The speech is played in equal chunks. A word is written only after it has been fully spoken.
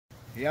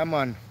Yeah,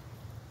 man.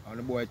 And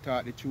the boy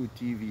Talk the Truth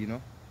TV, you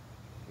know.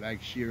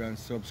 Like, share, and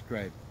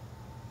subscribe.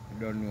 You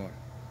don't know.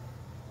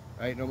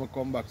 Right now, I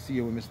come back see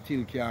you when I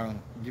still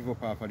can't give up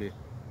half of the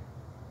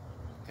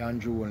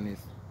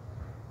controlness.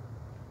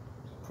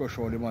 Crush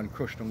all the man,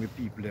 crush down the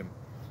people them.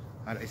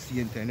 And at the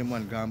same time, the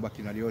man gone back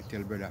in the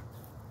hotel, brother.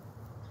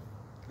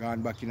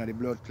 Gone back in the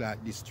blood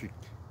clot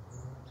district.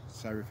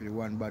 Sorry for the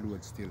one bad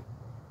word still.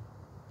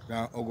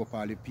 Gone hug up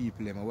all the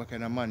people them. What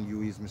kind of man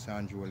you is, Mr.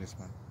 Andrew Wallace,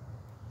 man?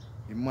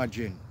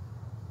 Imagine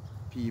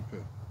people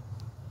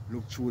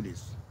look through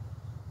this.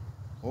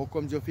 How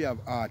comes if you have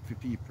heart for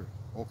people?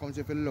 How comes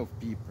if you love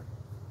people?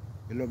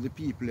 You love the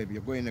people,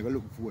 you're going to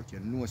look for it. You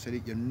know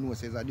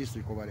there's a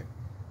district over there.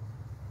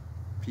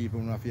 People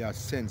don't have to have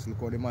sense. Look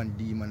how the man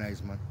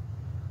demonized, man.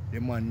 The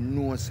man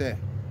knows say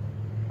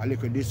a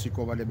little district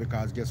over there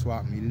because guess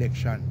what?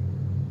 Election.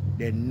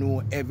 They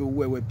know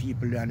everywhere where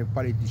people there and the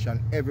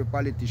politician, every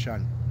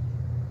politician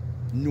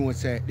knows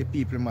say the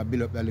people might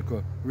build up the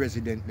little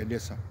resident there.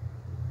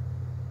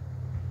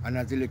 And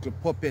as a little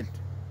puppet,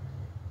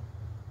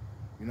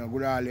 you know, go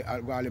to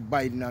all the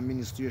Biden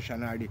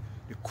administration or the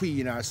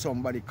Queen or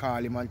somebody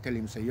call him and tell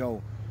him, say, yo,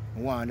 I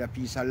want a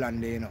piece of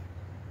land there, you know.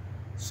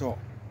 So,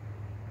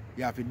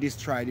 you have to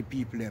destroy the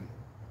people them.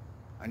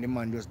 And the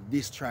man just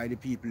destroy the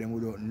people them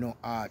without no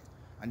heart.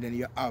 And then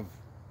you have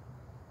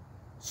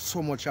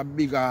so much a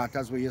big heart,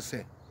 as what you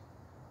say.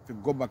 If you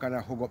go back and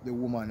hug up the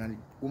woman, and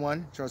the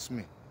woman, trust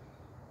me,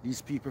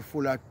 these people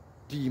full of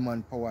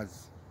demon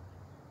powers.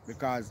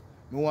 Because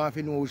I want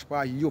to know which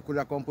part you could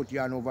have come put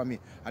your hand over me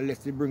unless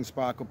they bring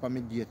spark up on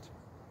my gate.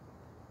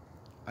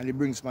 And the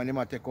brings man, they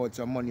might take out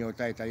some money out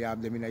of you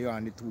have them in your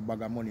hand, the 2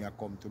 bag of money will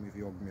come to me if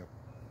you hug me up.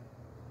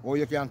 Or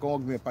you can't come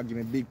hug me up and give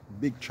me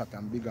big chat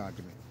and big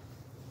argument.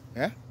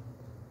 Eh?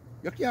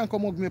 You can't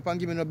come hug me up and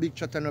give me no big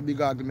chat and no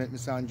big argument,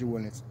 Mr. Andrew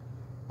Wallace.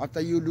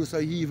 After you do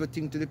some evil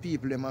thing to the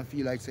people, them and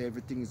feel like say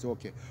everything is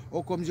okay.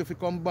 How comes if you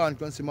come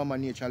back and see Mama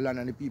Nature land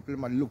and the people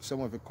might look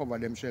somewhere to cover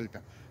them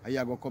shelter? And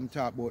you go come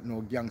talk about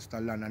no gangster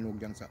land and no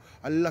gangster.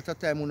 A lot of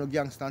time when no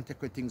gangster and take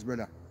away things,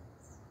 brother.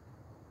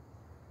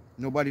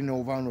 Nobody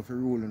know how to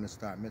rule in the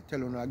start. I tell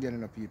you again, you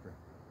know, people.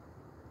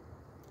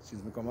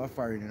 Since I come a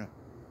foreign, you know,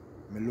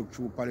 I look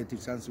through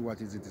politics and see what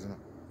it is, you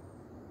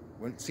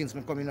know. Since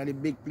I come in the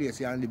big place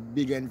here and the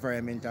big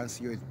environment and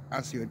see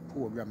it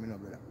program, you know,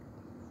 brother.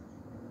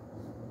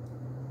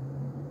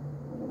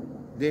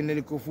 Then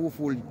the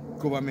full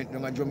government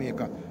in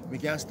Jamaica, we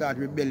can start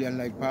rebellion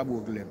like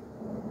Pablo them.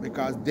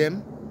 Because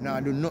them now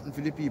do nothing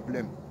for the people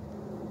them.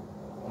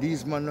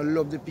 These men don't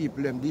love the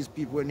people them. These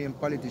people when they're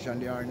politicians,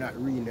 they are not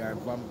real, they are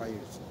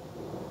vampires.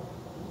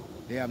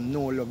 They have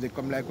no love. They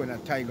come like when a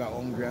tiger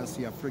hungry and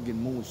see a friggin'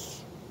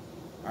 moose.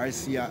 Or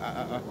see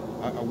a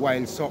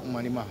wild something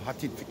and he might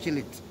hurt it to kill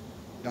it.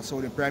 That's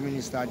how the Prime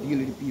Minister deal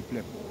with the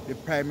people. The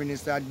Prime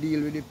Minister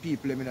deal with the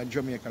people in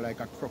Jamaica like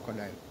a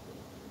crocodile.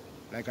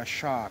 Like a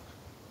shark.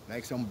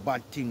 Like some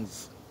bad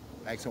things.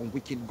 Like some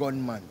wicked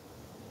gunman.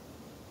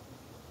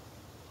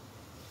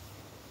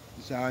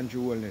 This is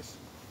Andrew Wallace.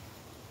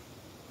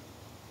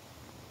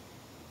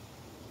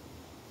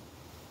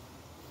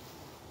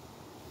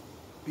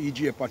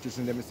 PJ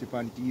Patterson, them see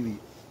on TV.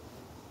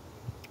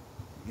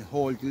 The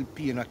whole little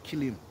pain and kill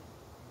him.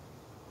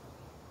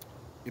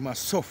 He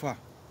must suffer.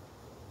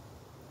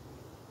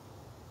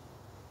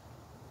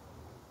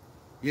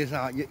 Yes,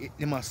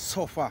 they must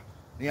suffer.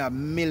 They have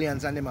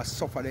millions and they must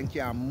suffer. They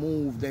can't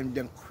move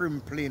them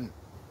crimpling.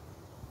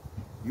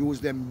 Use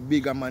them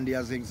bigger man there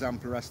as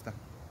example, Rasta.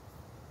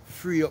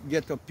 Free up,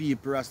 get up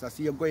people, Rasta.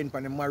 See you going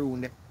for the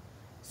maroon there.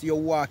 See you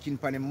walking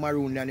for the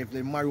maroon there, and if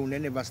the maroon they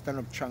never stand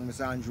up strong,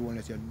 Mr. Andrew,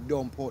 unless you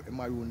dump out the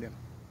maroon them.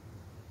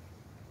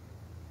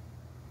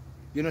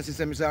 You know,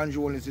 see, Mr.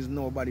 Andrew Wallace is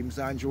nobody.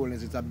 Mr. Andrew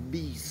Wallace is a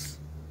beast.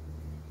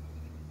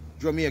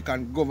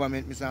 Jamaican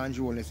government, Mr.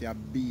 Andrew Wallace is a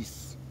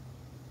beast.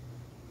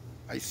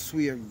 I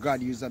swear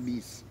God, you's a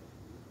beast.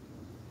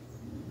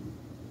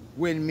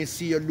 When me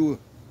see you do,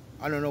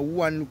 I don't know,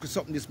 one look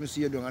something this me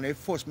see you do, and I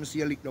first me see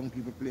you lick down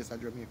people place at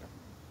Jamaica.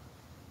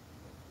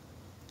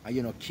 And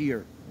you know,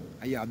 care.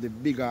 And you have the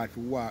big heart to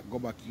walk, go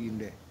back in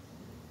there.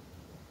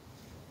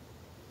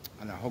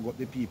 And I hug up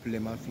the people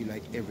them and feel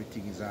like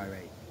everything is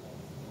alright.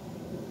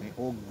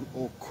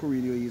 How cruel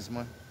you is,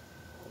 man.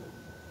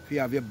 If you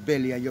have your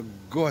belly and your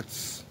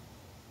guts,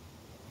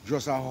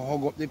 just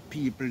hug up the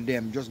people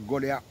them. Just go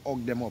there and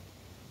hug them up.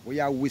 Where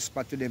you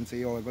whisper to them, say,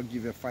 yo, I'm going to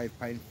give you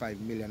 5.5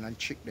 million and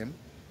trick them.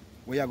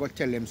 Where you go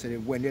tell them, say,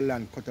 when the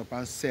land cut up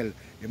and sell,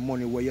 the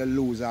money where you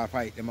lose or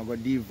fight, them are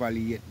going to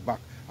devalue back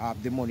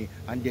half the money.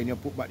 And then you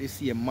put back the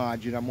same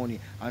margin of money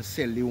and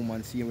sell the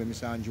woman same way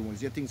Mr. Andrew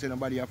Jones. You think say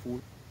nobody a fool?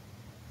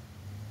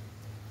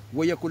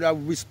 Where you could have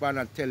whispered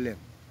and tell them.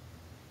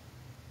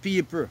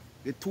 People,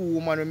 the 2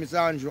 women with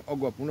Mr. Andrew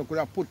hug up, you could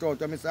have put out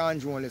Mr.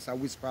 Andrew unless I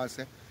whisper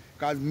say.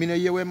 Because I don't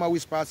hear when I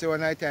whisper say one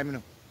night time, you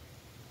know.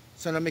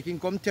 So now I can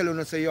come tell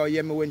you, say, yo,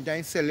 yeah, me went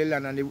and sell the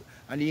land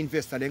and the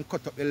investor then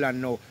cut up the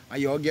land now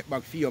and you get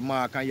back for your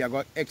mark and you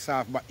got X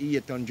half back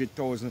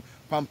 800,000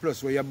 pound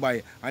plus where you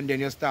buy and then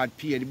you start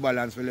pay the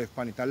balance for left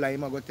on it. A lie, I'm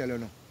going to tell you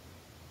now.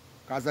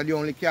 Because the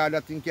only car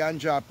that thing can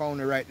drop on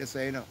the right, they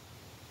say, you know.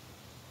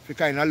 If it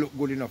kind of look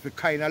good enough, it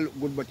kind of look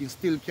good, but it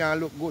still can't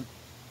look good.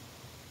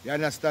 You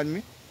understand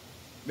me?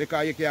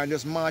 Because you can't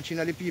just march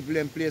into the people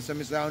in place of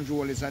Mr. Andrew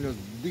Wallace and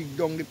just dig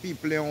down the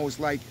people in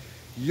house like,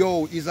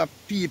 yo, he's a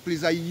people,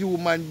 he's a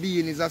human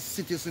being, he's a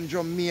citizen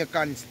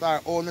Jamaican star.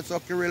 Oh, not so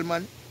real,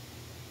 man.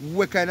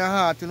 What kind of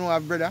heart you know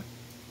have, brother?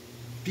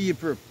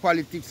 People,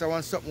 politics, I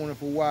want something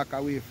to walk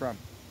away from.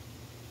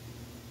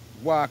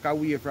 Walk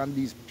away from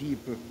these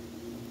people.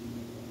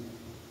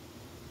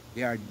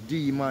 They are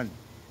demons.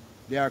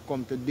 They are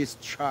come to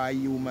destroy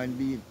human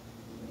beings.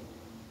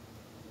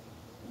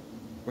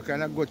 What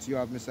kind of guts you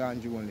have, Mr.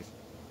 Andrew Wallace?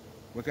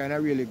 What kind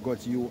of really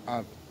guts you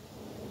have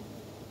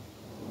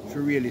to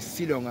really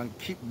sit down and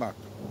kick back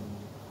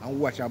and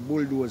watch a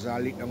bulldozer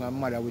lick down a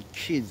mother with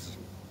kids,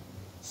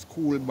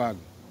 school bag,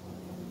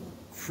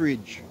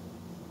 fridge,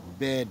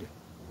 bed,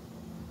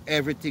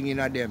 everything in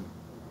them.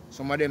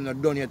 Some of them not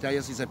done yet,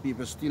 you see some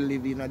people still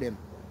live in them.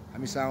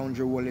 And Mr.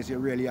 Andrew Wallace, you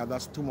really have a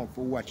stomach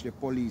for watch the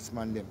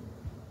policeman them.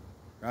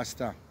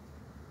 Rasta.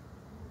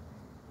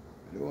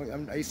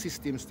 I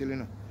system still, you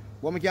know.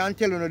 But I can't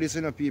tell you this,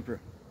 you know, people.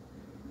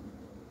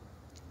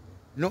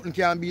 Nothing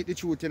can beat the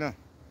truth, you know.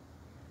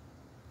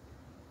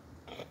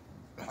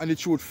 And the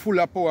truth full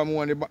of power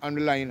more on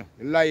the line, you know.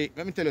 The lie,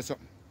 let me tell you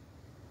something.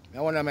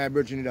 I one of my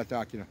virgin that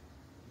talk, you know.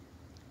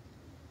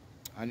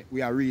 And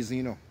we are reason,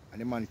 you know.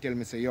 And the man tell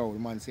me, say, yo, the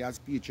man say a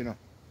speech, you know.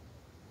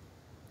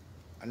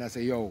 And I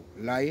say, yo,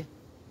 lie.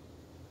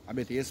 I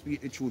bet you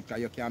speak the truth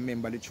because you can't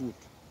remember the truth.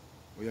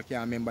 Or you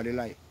can't remember the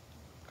lie.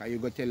 Because you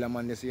go tell the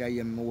man, they say, I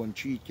am my own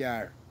 3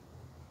 car.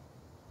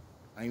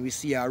 And we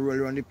see her roll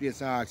around the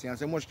place and ask you, and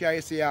say, how much car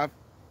you see you have?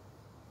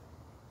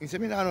 He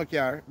said, I don't no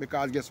car,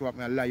 because guess what,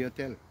 I lie you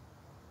tell.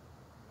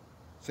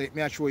 So it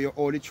may show you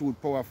all the truth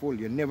powerful.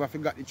 You never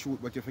forgot the truth,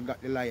 but you forgot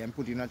the lie and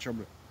put in a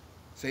trouble.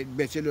 So it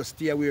best you just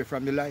stay away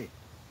from the lie.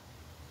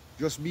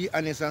 Just be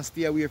honest and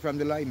stay away from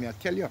the lie, may I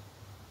tell you.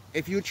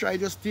 If you try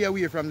to stay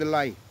away from the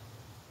lie,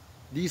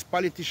 these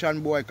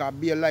politician boys can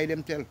be a lie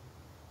them tell.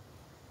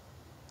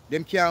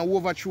 Them can't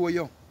overthrow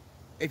you.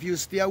 If you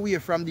stay away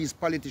from these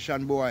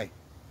politician boys,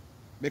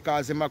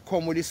 because they might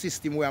come with the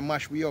system where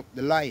mash we up,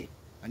 the lie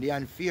and the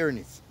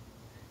unfairness.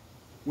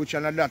 Which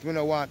are not that we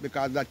don't want,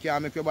 because that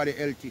can't make your body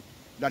healthy.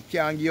 That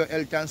can't give you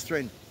health and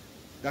strength.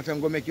 That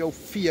can go make you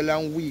feel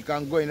and weak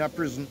and go in a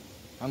prison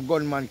and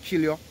gunman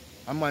kill you.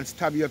 A man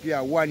stab you up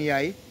here 1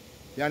 eye.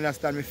 You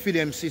understand me? For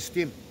them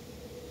system.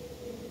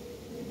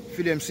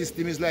 For them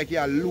system is like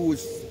you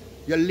lose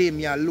your limb,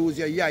 you lose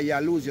your eye, you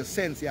lose your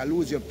sense, you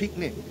lose your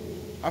picnic.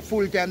 A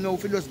full time now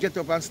if you just get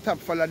up and stop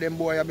follow them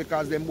boy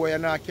because them boy are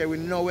not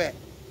carrying nowhere.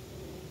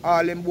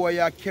 All them boy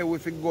are carrying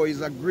if it go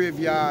is a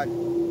graveyard.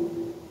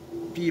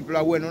 People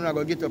are when not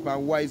going to get up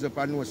and wise up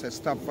and know say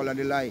stop follow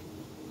the lie.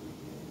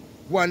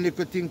 One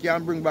little thing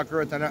can bring back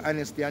earth and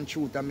honesty and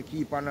truth and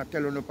keep on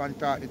telling up and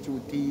talk the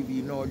truth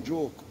TV, no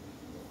joke.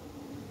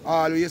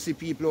 All you see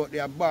people out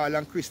there, ball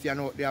and Christian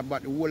out there,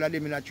 but the whole of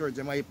them in the church,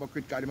 them are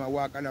hypocrite because them are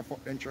walk and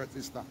fuck them church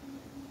sister.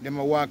 Them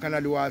are walk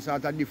and do all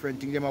sorts of different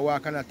things. Them are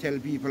walk and tell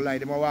people like,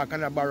 them are walk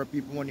and borrow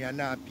people money and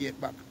not pay it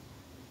back.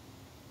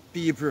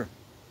 People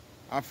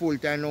are full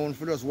time known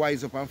for just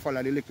wise up and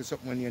follow the little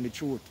something money and the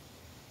truth.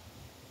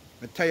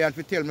 I'm tired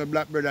to tell my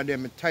black brother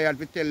them, I'm tired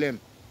to tell them.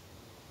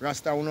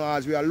 Rasta, you know,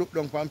 as we are look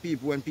down upon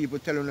people when people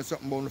tell them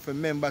something about them,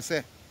 remember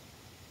say,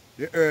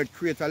 the earth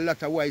creates a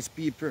lot of wise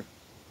people.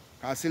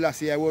 Because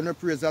Selassie, I want to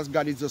praise as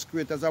God is just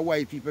create as a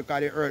white people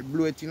because the earth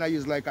blow it in, I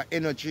use like an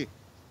energy.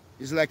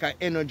 It's like an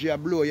energy a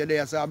blow you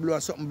there, so I blow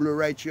something blow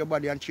right to your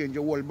body and change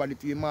your whole body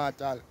to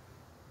immortal.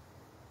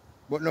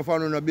 But no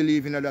one don't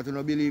believe in that, you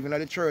don't believe in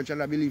the church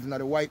and I believe in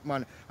the white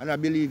man and I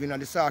believe in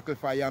the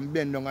sacrifice and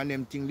bend down and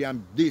them things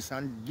and this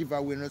and give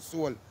away the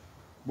soul.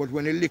 But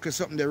when they look at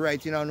something they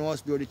write in on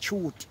us do the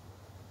truth.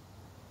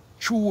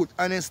 Truth,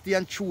 honesty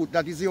and truth,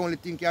 that is the only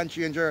thing can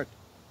change earth.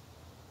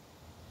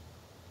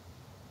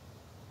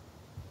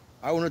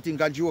 I want to think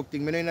a joke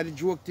thing. I know the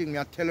joke thing,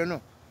 I tell you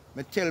no.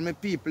 I tell my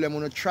people, I'm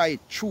going to try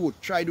it, truth.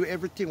 Try do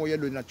everything what you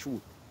do in the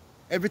truth.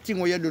 Everything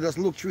what you do, just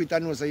look through it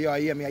and know, say, yeah,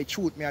 hear me, I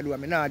truth me, I do, I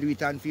not do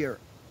it unfair.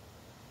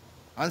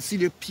 And see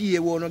the pay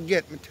you want to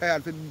get, me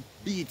tired to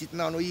beat it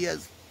now, no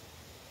years.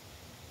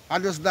 I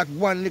just that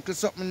one little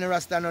something in the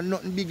rest and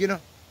nothing big, you know.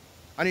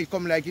 And it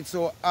come like it's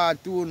so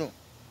hard to, you know.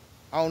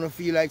 I want to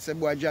feel like, say,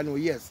 boy,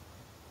 John, yes,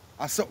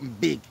 or something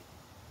big.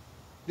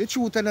 The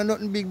truth and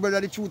nothing big,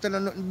 brother, the truth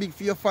and nothing big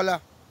for your follow.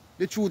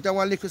 The truth and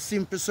one little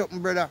simple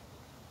something, brother.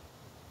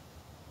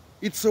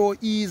 It's so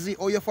easy.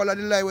 Or you follow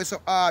the lie, we're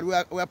so hard.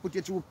 We put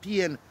you through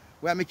pain.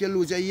 We make you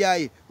lose your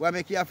eye. We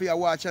make you have to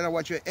watch and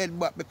watch your head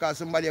back because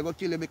somebody is going to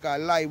kill you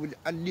because lie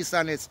and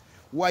dishonest.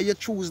 Why you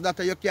choose that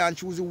or you can't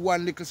choose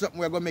one little something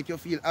we're going to make you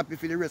feel happy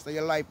for the rest of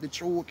your life, the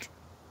truth.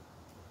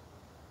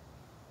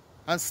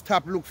 And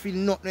stop look for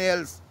nothing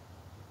else.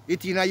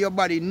 It in your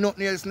body,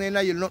 nothing else in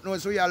you, nothing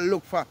else where you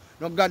look for.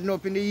 No God no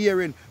up in the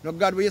hearing. No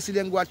God where you see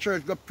them go to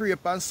church, go pray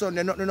on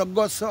Sunday, nothing no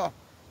God so.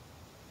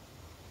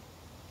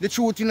 The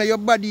truth in your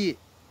body.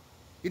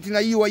 It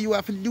in you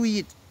have to do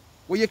it.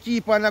 Where you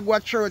keep on a go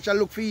to church, I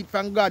look for it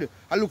from God.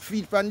 I look for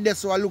it from this,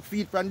 so I look for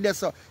it from this.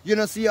 So. You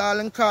know, see all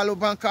and call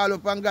up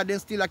and God, then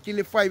still I kill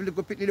the 5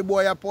 little pitney. The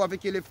boy a poor to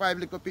kill the 5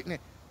 little pitney.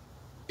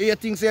 You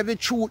think say if the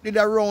truth did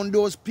around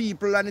those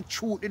people and the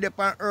truth did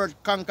upon earth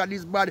conquer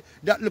this bad,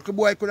 that little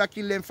boy could have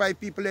killed them 5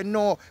 people and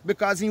no,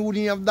 because he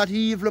wouldn't have that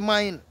evil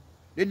mind.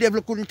 The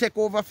devil couldn't take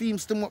over for him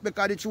stomach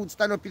because the truth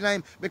stand up in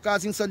him,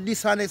 because he's so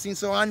dishonest, he's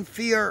so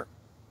unfair.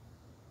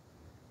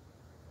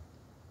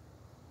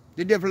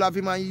 The devil have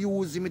him and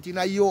use him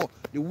in you,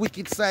 the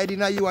wicked side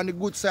in you and the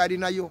good side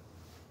in you.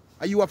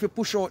 And you have to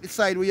push out the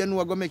side where you know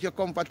are going to make you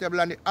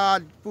comfortable and the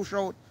hard push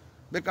out.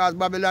 Because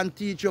Babylon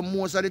teach you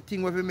most of the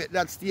things where you make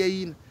that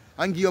stay in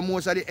and give you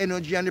most of the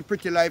energy and the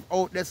pretty life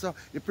out there. So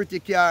the pretty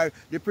car,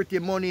 the pretty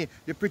money,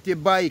 the pretty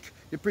bike,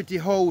 the pretty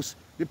house,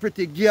 the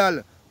pretty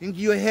girl. And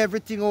give you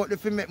everything out there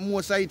to make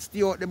most of it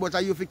stay out there. But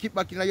you have to keep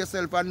back in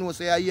yourself and know,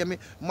 say, I hear me,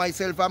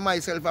 myself, I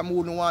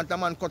wouldn't want a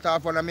man cut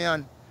off on a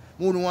man.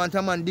 I wouldn't want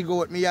a man dig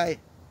out my eye.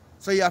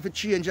 So you have to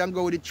change and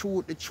go with the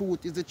truth. The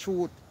truth is the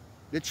truth.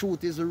 The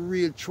truth is the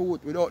real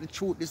truth. Without the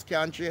truth, this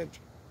can't change.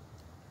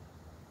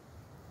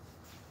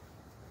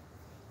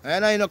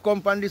 And I don't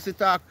come from this to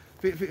talk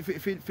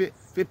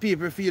for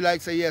people feel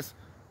like say yes.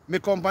 Me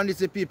come from this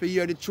to people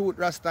hear the truth,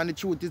 Rasta, and the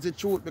truth is the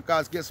truth,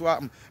 because guess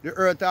what? The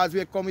earth as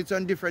we come, it's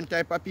on different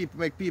type of people.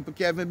 Make people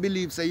can't even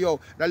believe, say, yo,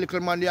 that little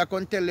man there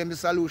can tell them the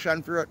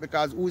solution for earth,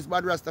 because who is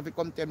bad Rasta if he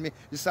come tell me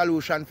the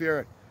solution for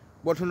earth.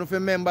 But when you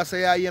remember,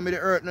 say, I hear me the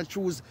earth not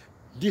choose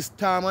this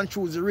time and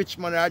choose the rich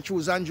man, I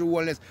choose Andrew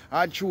Wallace,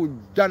 I choose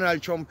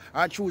Donald Trump,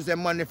 I choose the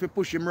man if you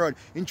push him road,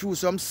 and choose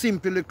some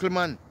simple little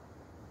man.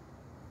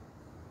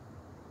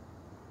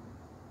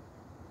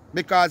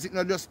 Because it's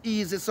not just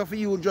easy, so for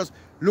you just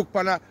look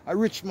on a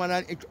rich man,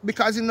 and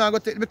because he's not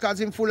going to take, because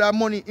he's full of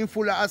money, he's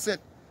full of asset.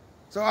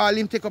 So all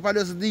him take up are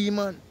just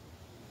demon.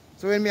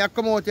 So when me I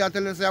come out here and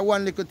tell him, say,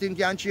 one little thing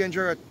can change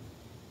earth.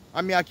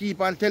 And me I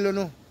keep on telling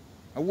you,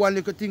 one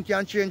little thing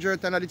can change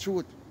earth, and the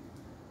truth.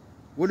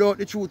 Without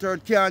the truth,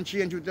 earth can't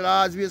change, it will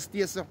always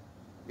stay so.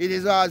 It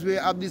is always we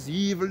have this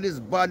evil, this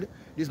bad,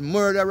 this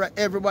murderer,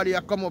 everybody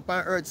that come up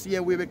on earth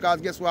same way, because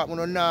guess what, we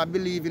don't now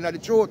believe in the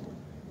truth.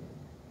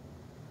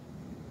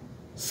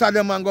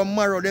 Saddam and go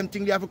marrow, them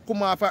things they have to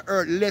come off of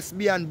earth.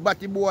 Lesbian,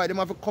 batty boy, them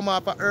have to come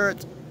off of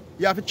earth.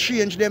 You have to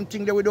change them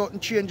things that without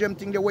change them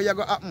things the way you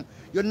go happen.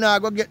 You're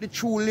not going to get the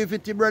true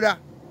liberty, brother.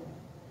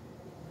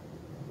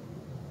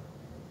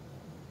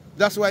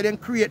 That's why they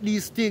create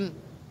these things.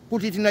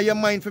 Put it in your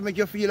mind to make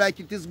you feel like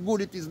it is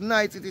good, it is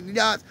nice, it is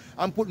that,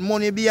 and put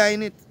money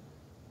behind it.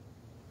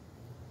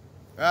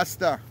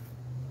 Rasta.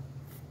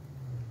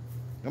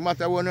 No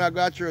matter when I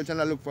go to church and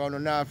I look for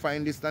one, now I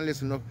find this and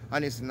listen up,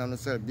 honesty on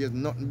yourself. There's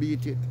nothing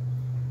beat it.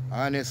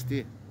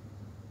 Honesty,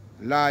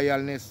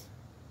 loyalness.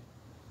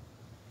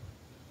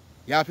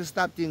 You have to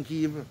stop thinking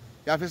evil.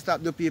 You have to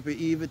stop doing people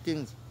evil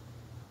things.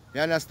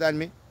 You understand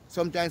me?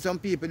 Sometimes some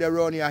people they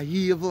around you are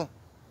evil.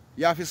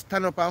 You have to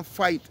stand up and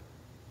fight.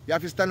 You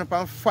have to stand up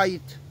and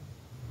fight.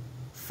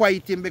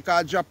 Fight him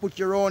because you put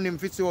you around him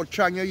to see how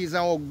strong you is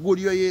and how good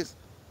you is.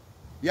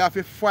 You have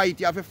to fight.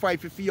 You have to fight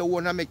for you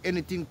want to make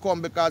anything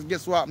come, because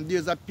guess what?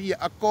 There's a peer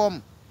a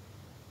come.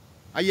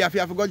 And you have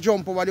to go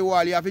jump over the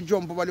wall. You have to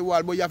jump over the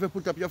wall, but you have to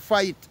put up your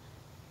fight.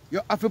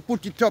 You have to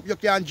put it up. You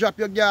can't drop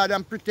your guard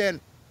and pretend.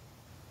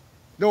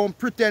 Don't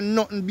pretend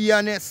nothing. Be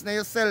honest in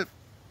yourself.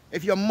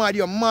 If you're mad,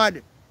 you're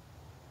mad.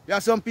 There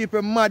are some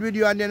people mad with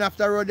you and then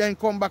after then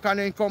come back and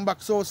then come back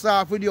so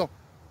soft with you.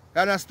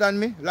 You understand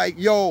me? Like,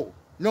 yo,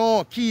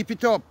 no, keep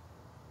it up.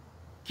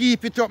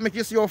 Keep it up, make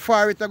you see how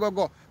far it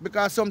go.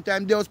 Because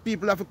sometimes those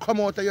people have to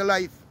come out of your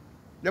life.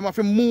 They have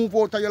to move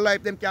out of your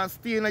life. They can't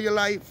stay in your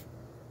life.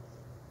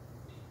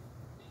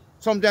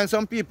 Sometimes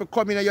some people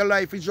come in your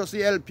life is just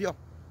to help you.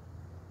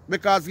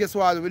 Because guess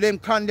what? With them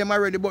condemn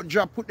already, but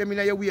just put them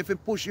in your way if you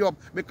push you up.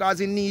 Because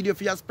he need you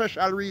for a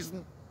special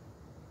reason.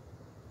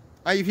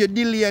 And if you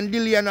delay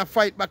and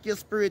fight back your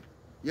spirit,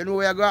 you know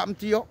where you're going to happen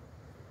to you?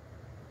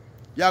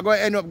 You're going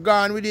to end up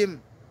gone with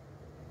him.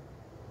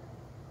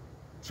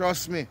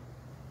 Trust me.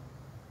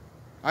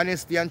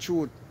 Honesty and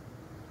truth.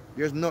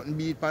 There's nothing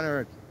beat on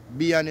earth.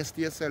 Be honest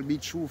to yourself. Be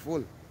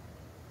truthful.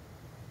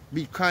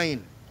 Be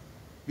kind.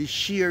 Be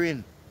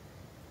sharing.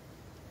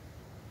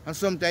 And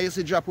sometimes you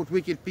see drop out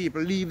wicked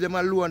people. Leave them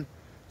alone.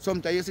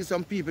 Sometimes you see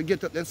some people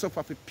get up and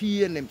suffer for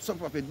pain. Them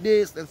suffer for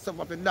this. Then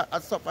suffer for that. I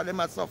suffer them.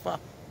 I suffer.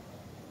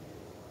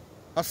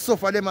 I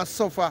suffer them. I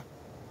suffer.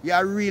 You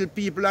are real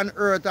people on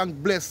earth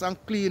and blessed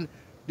and clean.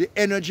 The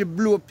energy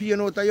blow pain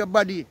out of your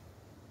body.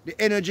 The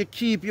energy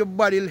keep your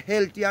body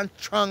healthy and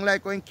strong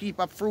like when you keep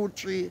a fruit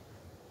tree.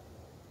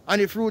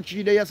 And the fruit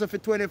tree they have for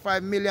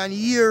 25 million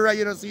years,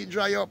 you don't see it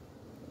dry up.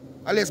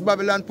 Unless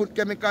Babylon put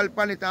chemical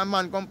on it and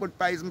man come put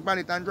poison on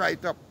it and dry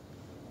it up.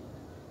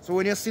 So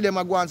when you see them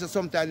go on, so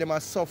sometimes they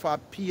must suffer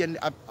pain,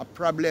 a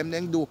problem they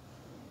do.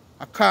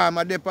 A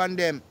karma depend on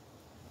them.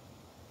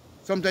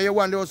 Sometimes you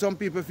wonder how some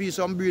people feel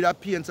some breed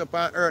of pains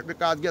upon earth,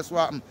 because guess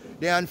what?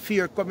 They are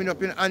fear coming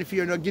up in, and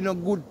fear no give no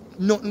good,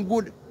 nothing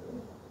good.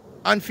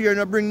 And fear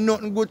no bring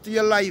nothing good to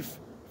your life.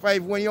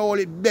 5 when you hold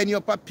it, bend you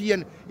up a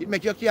pain. It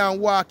make you can't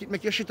walk. It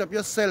make you shit up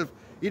yourself.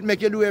 It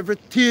make you do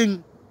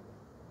everything.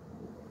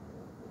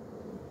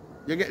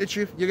 You get the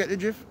drift? You get the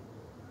drift?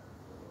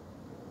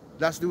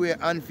 That's the way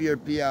unfair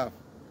pay off.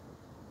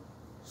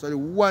 So the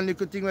one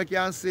little thing we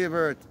can save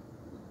Earth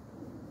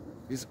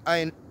is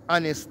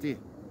honesty.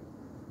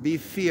 Be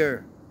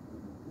fair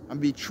and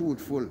be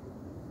truthful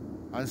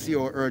and see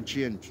how Earth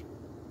change.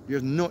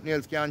 There's nothing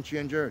else can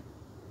change Earth.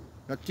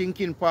 Not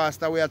thinking past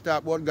the way I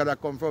talk about God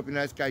that come from up in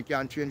the sky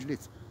can't change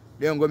this.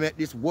 They don't go make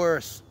this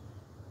worse.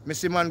 I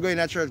see man go in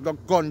a church, go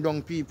gun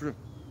down people.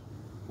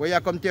 What you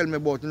come tell me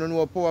about? You don't know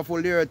how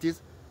powerful the earth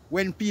is?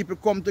 When people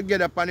come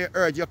together upon the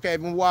earth, you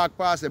can't even walk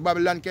past it.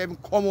 Babylon can't even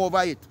come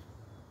over it.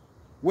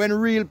 When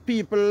real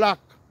people lack,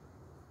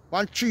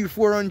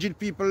 300-400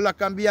 people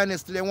lack and be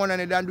honest to them one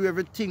another and do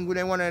everything with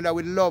them one another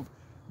with love,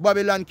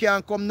 Babylon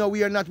can't come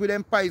nowhere, not with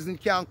them poison,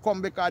 can't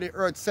come because the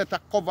earth set a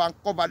cover and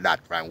cover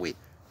that from way.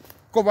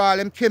 Cover all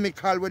them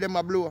chemical with them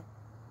a blow.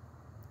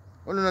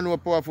 You don't know how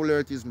powerful the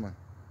earth is, man.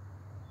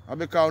 And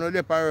because on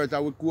the earth, I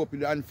will go up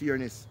with the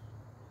unfairness.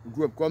 We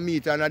grew up, come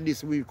meet and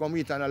this, we come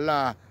meet and a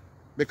law.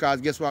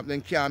 Because guess what, then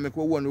can't make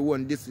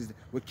one this is,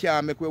 we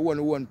can't make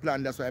one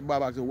plan. That's why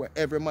Baba said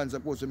every man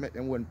supposed to make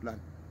them one plan.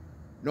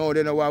 No,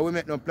 they know why we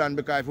make no plan,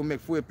 because if we make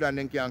 4 plan,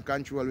 then can't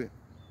control it.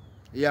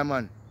 Yeah,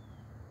 man.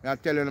 I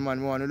tell you, man,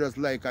 we want to just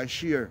like and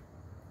share.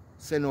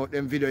 Send out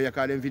them video,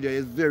 because them video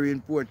is very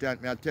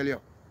important, I tell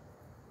you.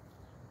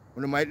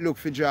 When you might look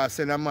for just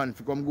send a man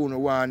to come go no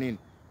warning.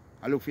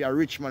 I look for a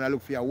rich man, I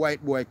look for a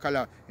white boy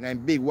color in a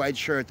big white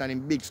shirt and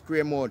in big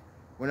square mode.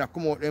 When I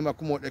come out,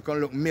 they can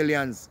look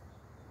millions.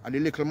 And the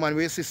little man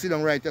where you sit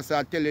down right there, so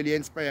I tell you the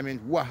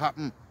experiment, what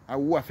happened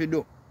and what you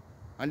do.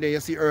 And then you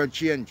see earth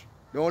change.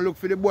 Don't look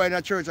for the boy in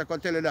the church, I can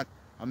tell you that.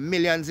 And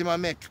millions he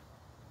make.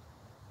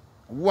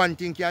 One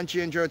thing can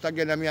change earth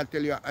again, and I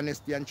tell you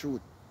honesty and truth.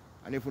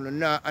 And if you don't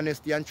know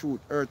honesty and truth,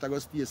 earth will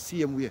stay the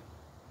same way.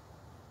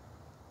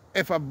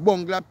 If a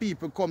bungalow of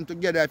people come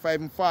together, if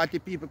even 40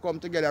 people come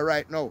together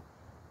right now,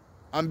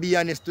 and be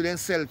honest to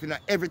themselves, you know,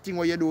 everything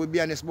what you do,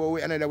 be honest about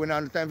one another. We don't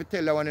have the time to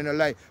tell the one in a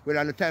lie. We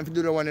don't have the time to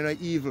do the one in a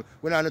evil.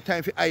 We don't have the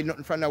time to hide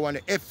nothing from the one.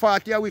 If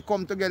 40 we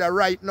come together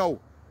right now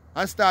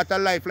and start a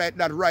life like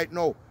that right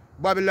now,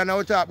 Babylon I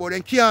will talk about,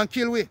 then can't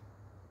kill we.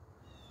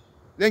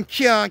 Then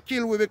can't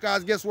kill we,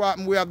 because guess what?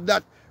 We have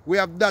that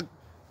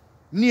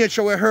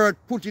nature we hurt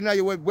put in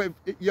you.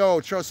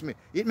 Yo, trust me.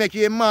 It make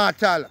you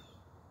immortal.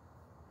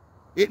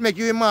 It make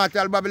you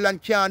immortal. Babylon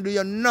can't do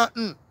you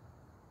nothing.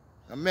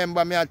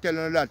 Remember me, I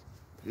telling you that.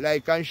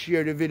 Like and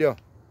share the video.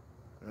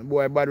 And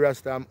boy, Bad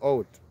Rasta, I'm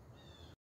out.